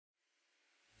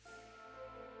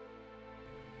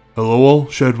Hello all,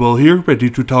 Shadwell here, ready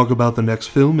to talk about the next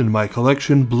film in my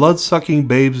collection, Blood-Sucking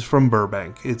Babes from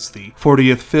Burbank. It's the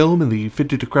 40th film in the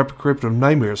 50 Decrepit Crypt of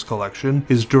Nightmares collection,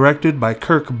 is directed by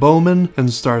Kirk Bowman,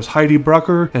 and stars Heidi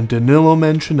Brucker and Danilo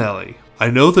Mancinelli. I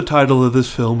know the title of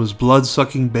this film is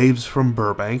Blood-Sucking Babes from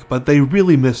Burbank, but they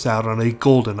really missed out on a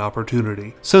golden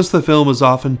opportunity. Since the film is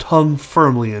often tongue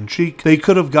firmly in cheek, they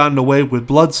could have gotten away with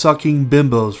blood-sucking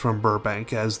bimbos from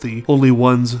Burbank, as the only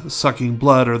ones sucking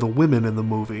blood are the women in the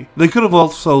movie. They could have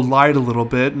also lied a little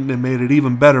bit and made it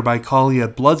even better by calling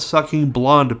it blood-sucking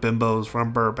blonde bimbos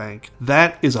from Burbank.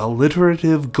 That is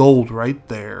alliterative gold right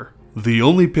there. The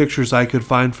only pictures I could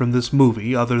find from this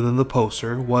movie, other than the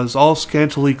poster, was all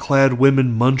scantily clad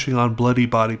women munching on bloody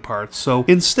body parts, so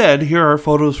instead here are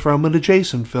photos from an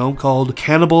adjacent film called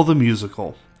Cannibal the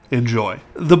Musical. Enjoy.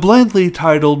 The blandly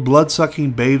titled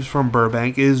Blood-Sucking Babes from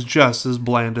Burbank is just as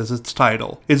bland as its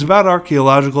title. It's about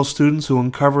archaeological students who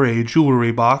uncover a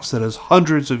jewelry box that is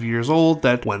hundreds of years old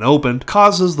that, when opened,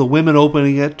 causes the women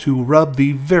opening it to rub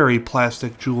the very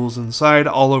plastic jewels inside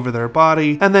all over their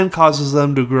body, and then causes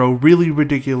them to grow really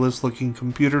ridiculous-looking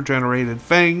computer-generated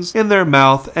fangs in their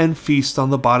mouth and feast on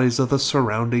the bodies of the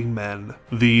surrounding men.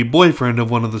 The boyfriend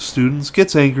of one of the students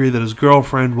gets angry that his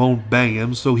girlfriend won't bang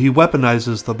him, so he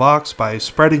weaponizes the box by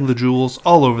spreading the jewels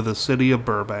all over the city of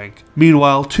Burbank.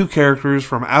 Meanwhile, two characters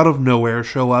from out of nowhere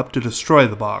show up to destroy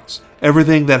the box.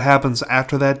 Everything that happens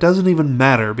after that doesn't even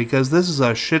matter because this is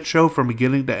a shit show from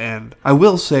beginning to end. I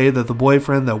will say that the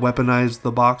boyfriend that weaponized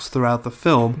the box throughout the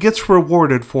film gets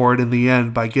rewarded for it in the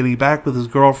end by getting back with his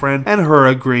girlfriend and her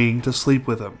agreeing to sleep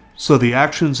with him. So the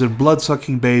actions in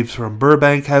Blood-Sucking Babes from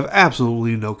Burbank have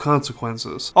absolutely no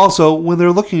consequences. Also, when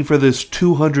they're looking for this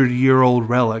 200-year-old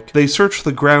relic, they search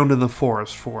the ground in the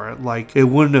forest for it, like it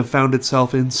wouldn't have found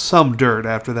itself in some dirt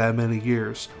after that many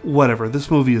years. Whatever, this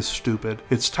movie is stupid.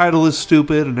 Its title is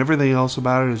stupid, and everything else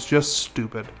about it is just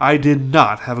stupid. I did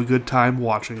not have a good time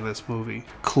watching this movie,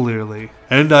 clearly.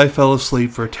 And I fell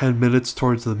asleep for 10 minutes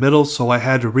towards the middle, so I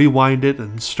had to rewind it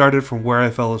and start it from where I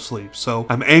fell asleep. So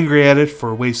I'm angry at it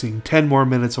for wasting 10 more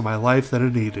minutes of my life than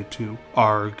it needed to.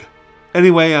 Arg.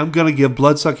 Anyway, I'm gonna give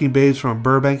Blood-Sucking Babes from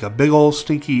Burbank a big ol'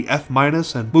 stinky F-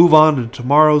 and move on to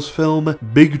tomorrow's film,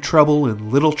 Big Trouble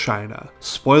in Little China.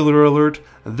 Spoiler alert,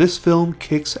 this film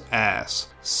kicks ass.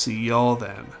 See y'all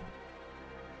then.